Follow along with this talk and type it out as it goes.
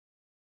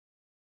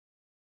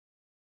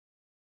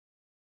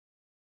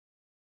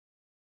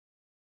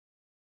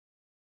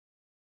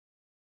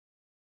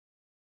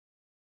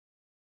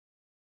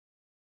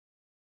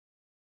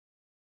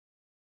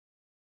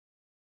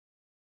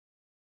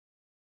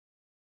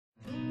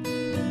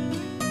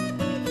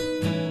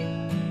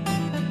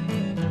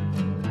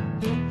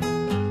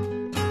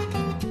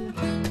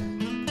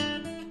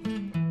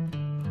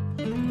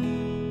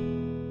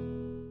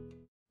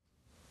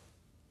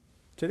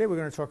Today we're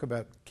going to talk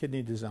about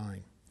kidney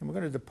design, and we're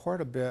going to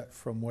depart a bit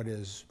from what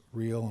is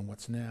real and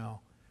what's now,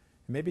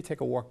 and maybe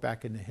take a walk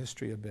back into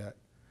history a bit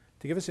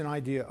to give us an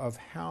idea of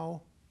how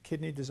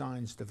kidney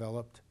designs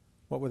developed,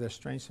 what were their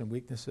strengths and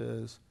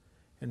weaknesses,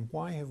 and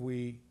why have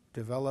we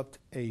developed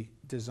a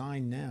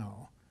design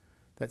now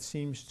that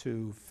seems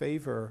to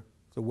favor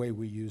the way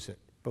we use it,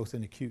 both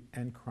in acute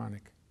and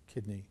chronic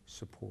kidney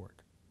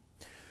support.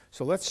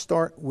 So let's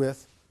start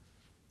with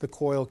the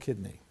coil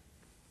kidney.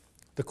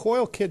 The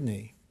coil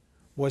kidney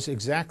was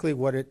exactly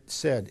what it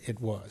said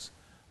it was,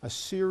 a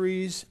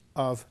series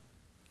of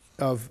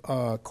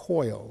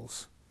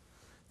coils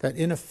that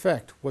in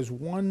effect was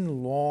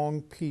one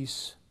long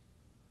piece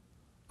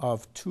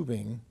of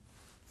tubing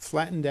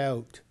flattened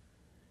out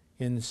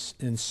in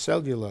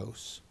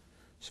cellulose.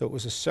 So it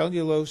was a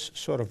cellulose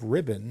sort of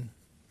ribbon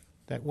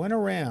that went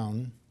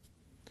around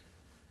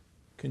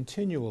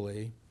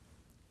continually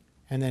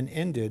and then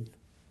ended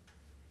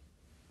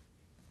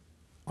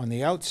on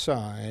the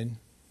outside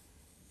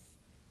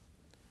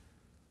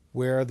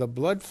where the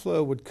blood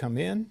flow would come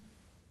in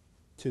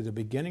to the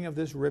beginning of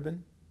this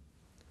ribbon.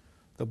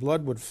 The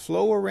blood would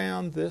flow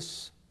around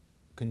this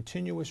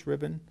continuous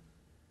ribbon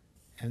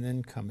and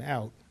then come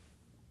out.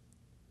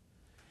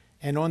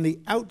 And on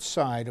the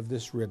outside of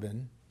this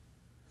ribbon,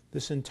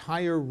 this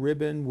entire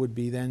ribbon would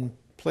be then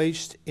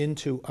placed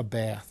into a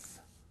bath.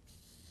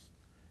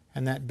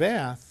 And that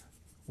bath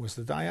was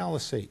the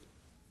dialysate.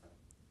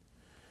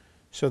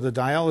 So the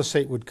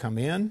dialysate would come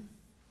in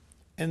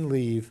and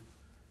leave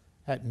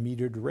at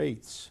metered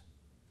rates.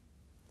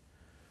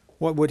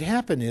 What would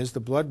happen is the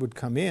blood would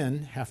come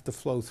in, have to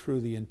flow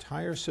through the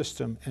entire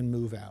system and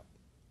move out.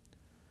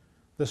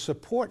 The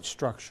support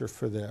structure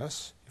for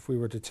this, if we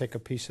were to take a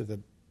piece of the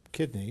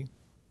kidney,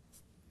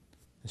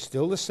 is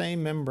still the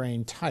same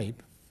membrane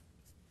type.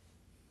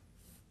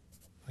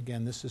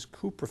 Again, this is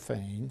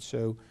cuprophane,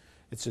 so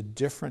it's a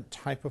different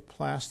type of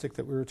plastic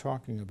that we were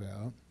talking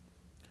about,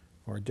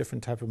 or a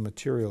different type of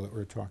material that we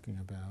were talking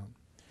about.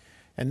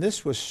 And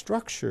this was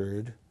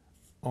structured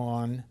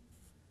on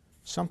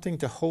something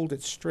to hold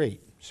it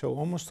straight, so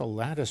almost a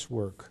lattice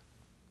work.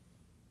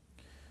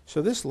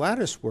 So this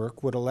lattice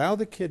work would allow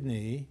the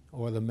kidney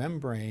or the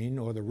membrane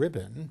or the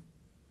ribbon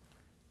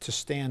to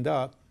stand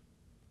up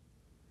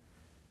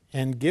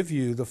and give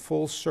you the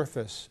full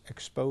surface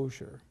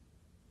exposure.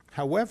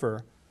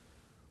 However,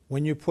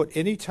 when you put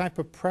any type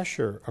of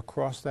pressure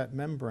across that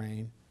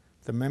membrane,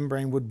 the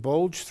membrane would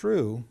bulge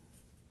through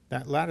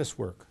that lattice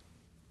work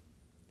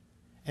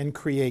and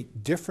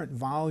create different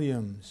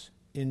volumes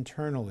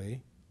internally.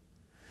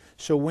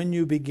 So when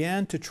you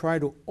began to try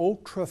to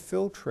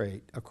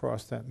ultrafiltrate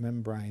across that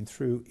membrane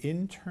through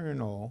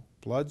internal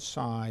blood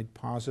side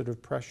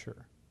positive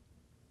pressure,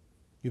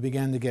 you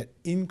began to get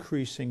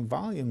increasing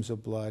volumes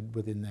of blood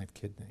within that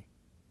kidney.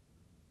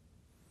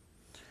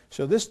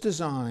 So this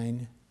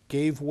design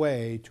gave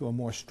way to a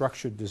more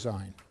structured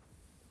design.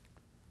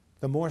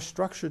 The more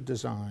structured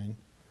design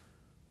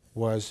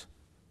was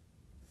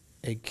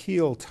a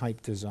keel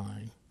type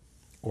design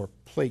or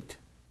plate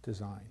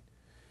design.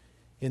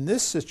 In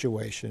this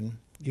situation,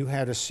 you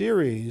had a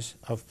series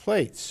of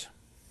plates.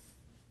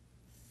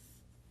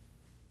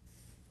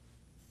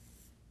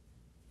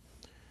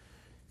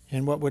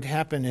 And what would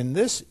happen in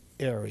this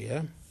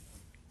area,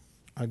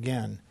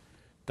 again,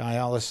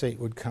 dialysate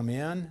would come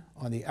in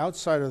on the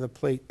outside of the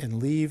plate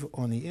and leave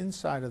on the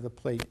inside of the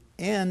plate,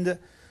 and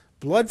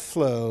blood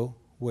flow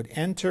would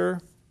enter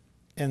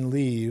and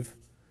leave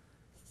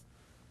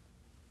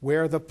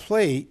where the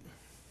plate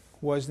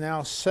was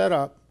now set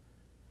up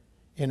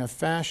in a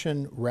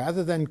fashion,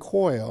 rather than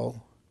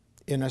coil,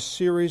 in a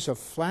series of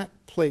flat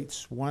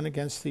plates, one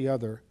against the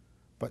other,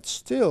 but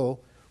still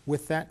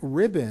with that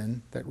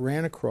ribbon that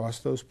ran across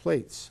those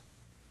plates.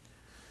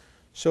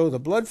 So the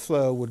blood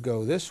flow would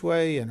go this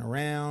way and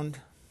around,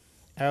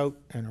 out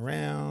and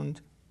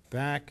around,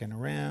 back and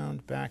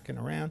around,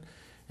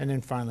 and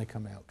then finally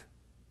come out.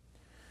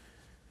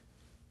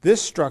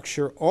 This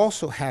structure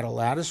also had a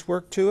lattice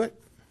work to it.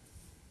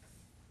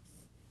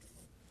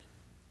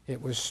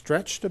 It was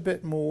stretched a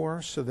bit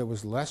more, so there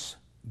was less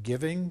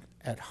giving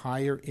at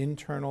higher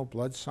internal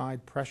blood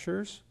side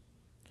pressures.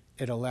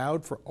 It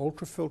allowed for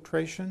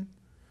ultrafiltration.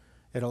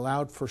 It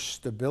allowed for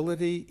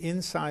stability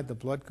inside the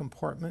blood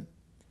compartment.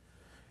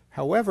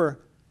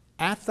 However,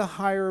 at the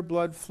higher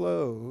blood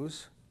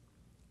flows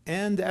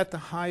and at the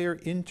higher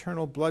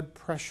internal blood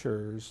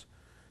pressures,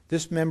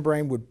 this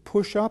membrane would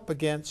push up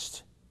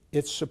against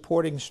its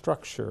supporting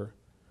structure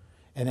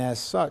and as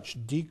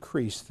such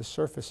decrease the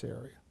surface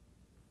area.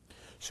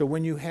 So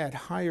when you had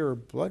higher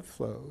blood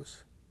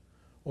flows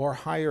or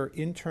higher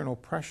internal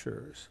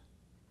pressures,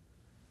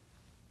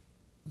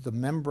 the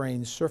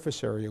membrane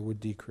surface area would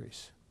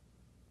decrease.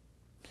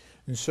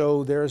 And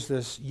so there's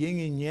this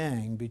yin and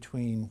yang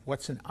between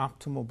what's an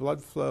optimal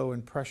blood flow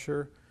and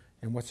pressure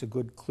and what's a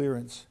good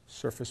clearance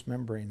surface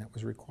membrane that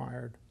was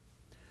required.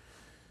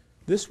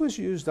 This was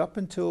used up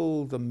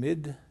until the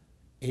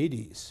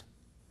mid-80s.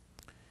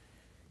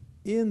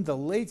 In the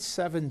late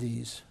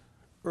 70s,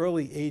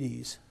 early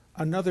 80s,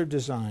 another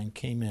design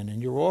came in,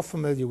 and you're all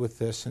familiar with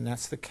this, and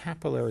that's the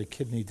capillary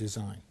kidney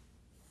design.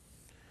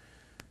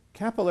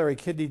 Capillary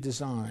kidney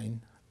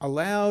design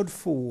allowed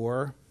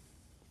for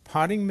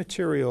potting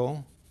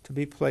material to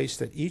be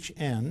placed at each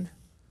end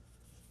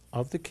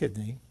of the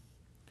kidney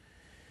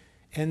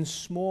and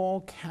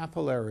small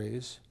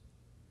capillaries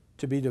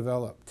to be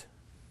developed.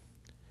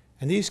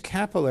 And these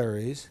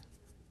capillaries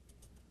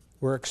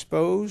were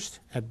exposed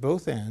at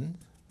both ends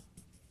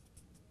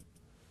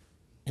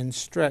and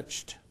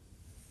stretched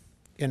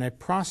in a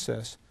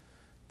process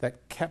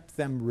that kept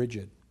them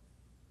rigid.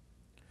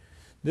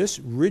 This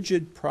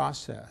rigid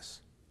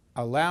process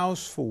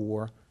allows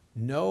for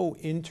no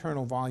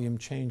internal volume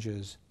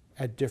changes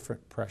at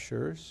different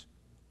pressures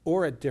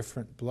or at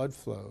different blood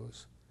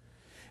flows.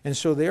 And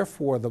so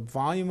therefore, the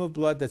volume of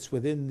blood that's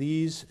within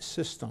these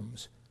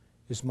systems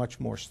is much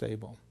more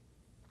stable.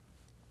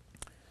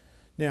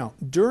 Now,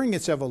 during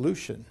its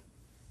evolution,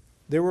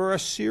 there were a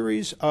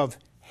series of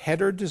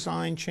header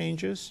design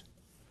changes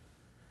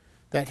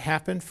that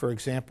happened. For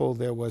example,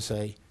 there was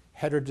a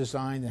header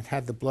design that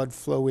had the blood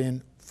flow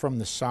in from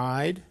the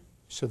side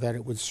so that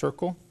it would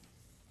circle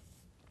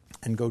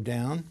and go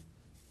down.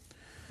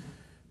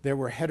 There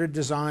were header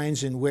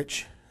designs in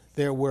which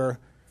there were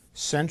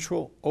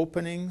central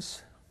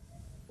openings,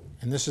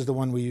 and this is the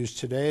one we use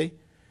today,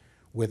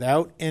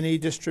 without any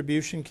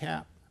distribution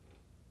cap.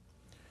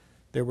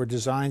 There were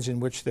designs in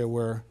which there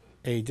were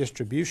a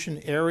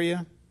distribution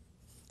area,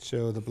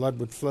 so the blood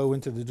would flow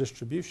into the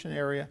distribution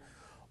area.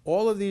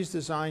 All of these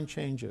design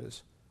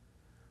changes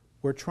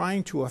were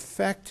trying to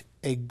affect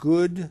a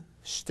good,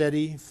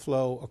 steady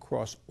flow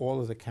across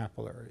all of the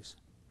capillaries.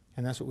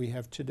 And that's what we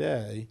have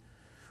today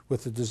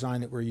with the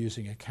design that we're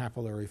using, a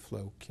capillary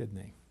flow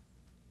kidney.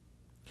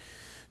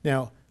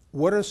 Now,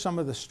 what are some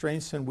of the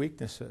strengths and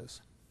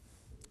weaknesses?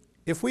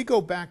 If we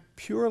go back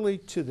purely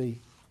to the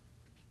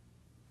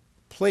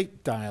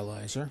plate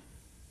dialyzer,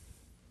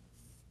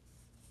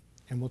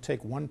 and we'll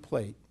take one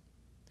plate,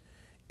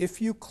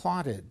 if you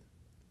clotted,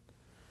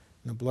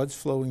 and the blood's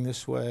flowing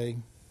this way,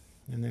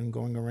 and then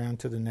going around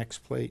to the next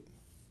plate,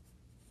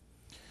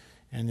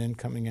 and then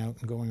coming out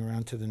and going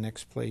around to the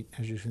next plate,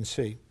 as you can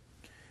see.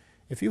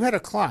 If you had a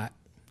clot,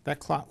 that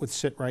clot would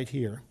sit right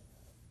here.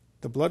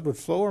 The blood would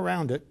flow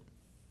around it,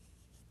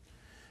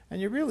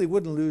 and you really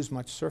wouldn't lose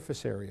much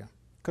surface area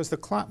because the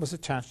clot was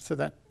attached to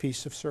that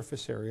piece of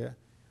surface area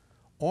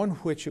on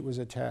which it was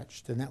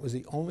attached, and that was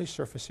the only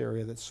surface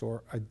area that saw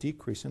a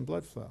decrease in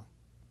blood flow.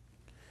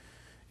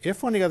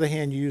 If, on the other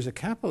hand, you use a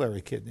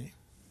capillary kidney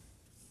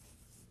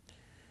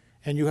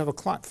and you have a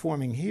clot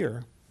forming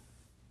here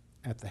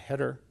at the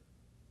header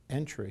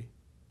entry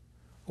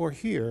or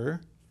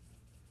here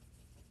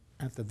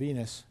at the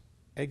venous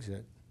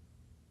exit,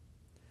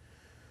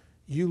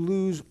 you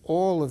lose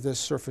all of this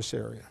surface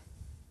area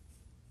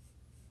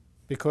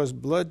because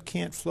blood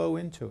can't flow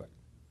into it.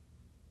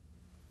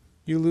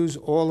 You lose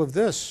all of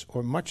this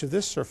or much of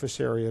this surface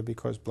area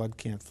because blood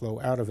can't flow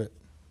out of it.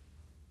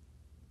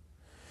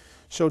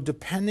 So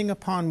depending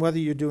upon whether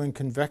you're doing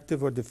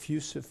convective or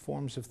diffusive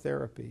forms of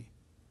therapy,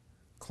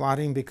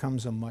 clotting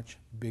becomes a much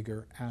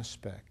bigger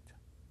aspect.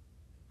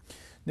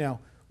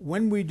 Now,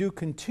 when we do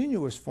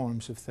continuous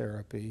forms of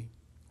therapy,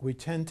 we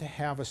tend to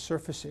have a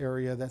surface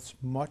area that's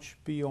much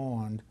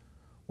beyond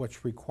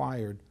what's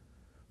required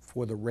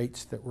for the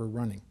rates that we're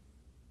running.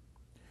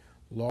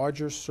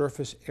 Larger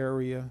surface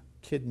area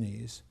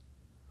kidneys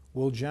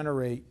will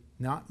generate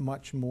not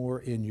much more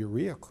in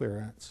urea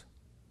clearance,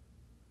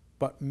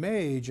 but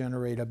may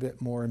generate a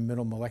bit more in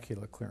middle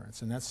molecular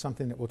clearance. And that's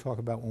something that we'll talk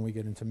about when we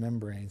get into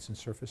membranes and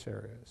surface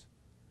areas.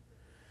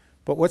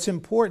 But what's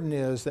important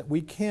is that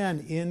we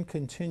can, in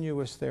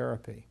continuous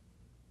therapy,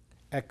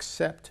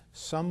 accept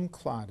some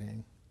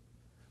clotting,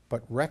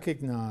 but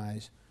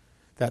recognize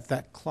that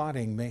that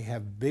clotting may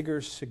have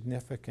bigger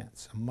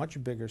significance, a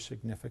much bigger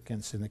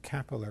significance in the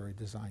capillary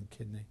design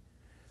kidney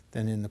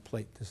than in the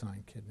plate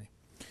design kidney.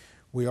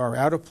 We are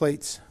out of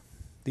plates.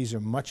 These are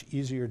much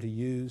easier to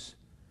use.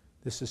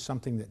 This is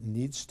something that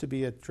needs to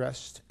be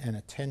addressed and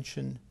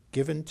attention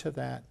given to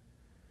that.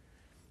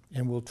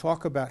 And we'll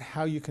talk about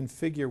how you can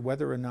figure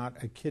whether or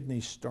not a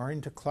kidney's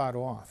starting to clot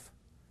off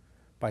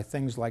by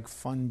things like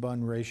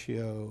Fun-Bun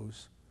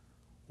ratios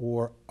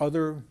or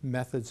other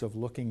methods of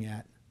looking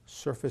at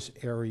surface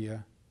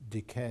area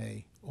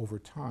decay over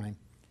time,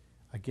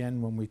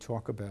 again, when we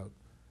talk about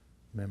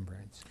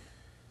membranes.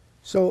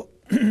 So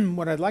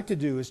what I'd like to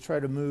do is try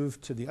to move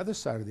to the other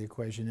side of the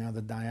equation now,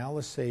 the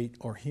dialysate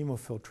or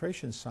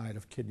hemofiltration side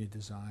of kidney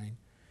design,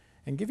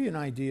 and give you an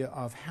idea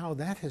of how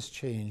that has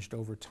changed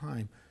over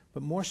time,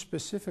 but more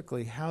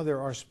specifically, how there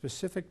are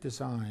specific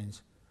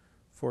designs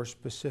for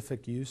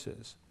specific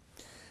uses.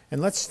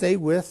 And let's stay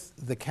with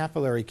the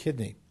capillary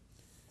kidney.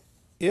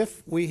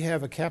 If we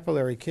have a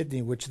capillary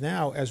kidney, which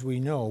now, as we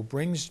know,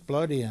 brings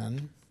blood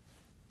in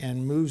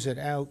and moves it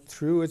out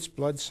through its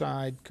blood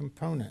side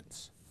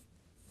components,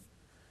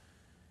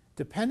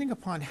 depending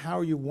upon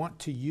how you want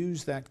to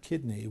use that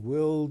kidney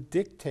will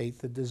dictate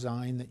the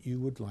design that you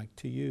would like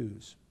to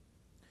use.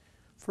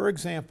 For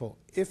example,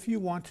 if you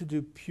want to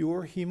do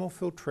pure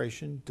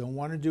hemofiltration, don't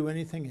want to do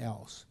anything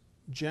else,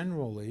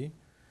 generally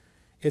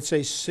it's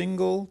a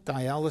single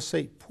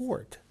dialysate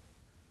port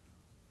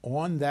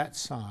on that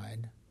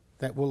side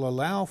that will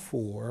allow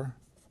for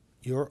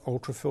your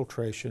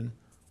ultrafiltration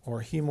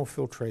or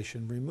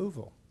hemofiltration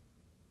removal.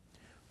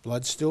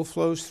 Blood still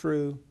flows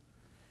through,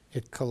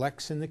 it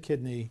collects in the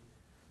kidney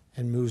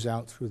and moves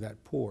out through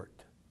that port.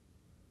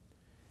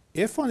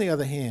 If, on the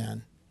other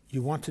hand,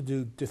 you want to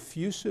do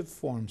diffusive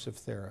forms of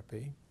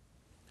therapy,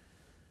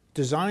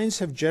 designs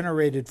have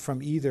generated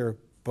from either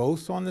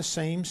both on the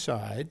same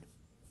side,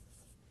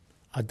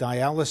 a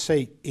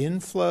dialysate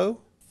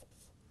inflow,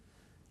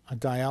 a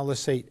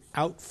dialysate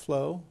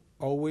outflow,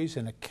 always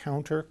in a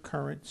counter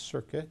current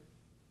circuit.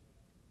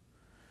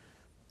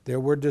 There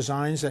were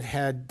designs that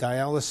had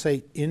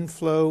dialysate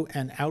inflow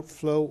and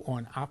outflow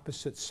on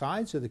opposite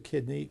sides of the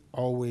kidney,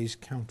 always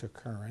counter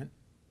current.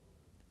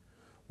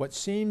 What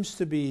seems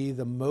to be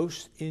the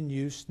most in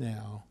use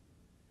now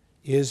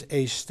is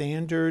a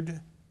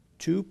standard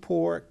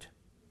two-port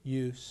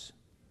use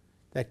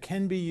that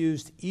can be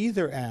used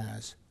either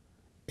as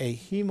a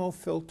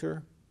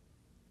hemofilter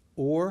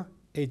or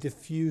a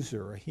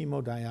diffuser, a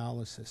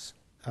hemodialysis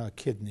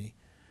kidney.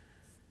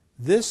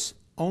 This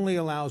only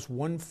allows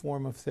one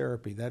form of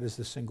therapy, that is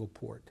the single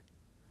port.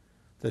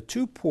 The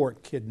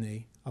two-port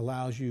kidney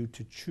allows you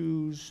to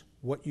choose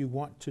what you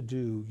want to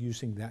do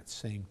using that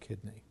same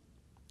kidney.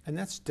 And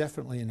that's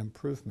definitely an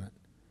improvement,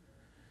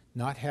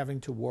 not having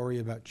to worry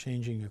about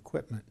changing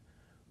equipment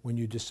when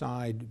you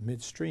decide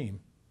midstream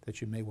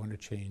that you may want to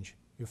change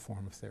your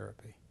form of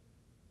therapy.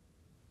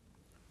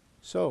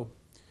 So,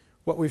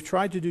 what we've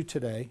tried to do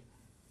today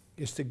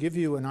is to give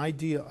you an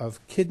idea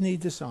of kidney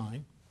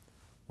design,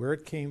 where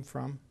it came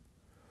from,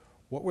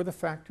 what were the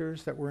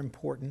factors that were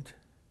important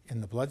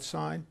in the blood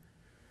side,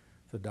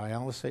 the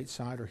dialysate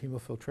side or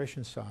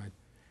hemofiltration side,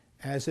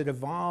 as it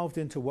evolved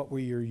into what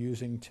we are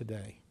using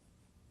today.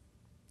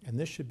 And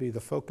this should be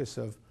the focus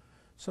of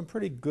some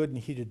pretty good and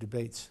heated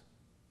debates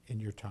in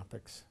your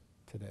topics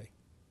today.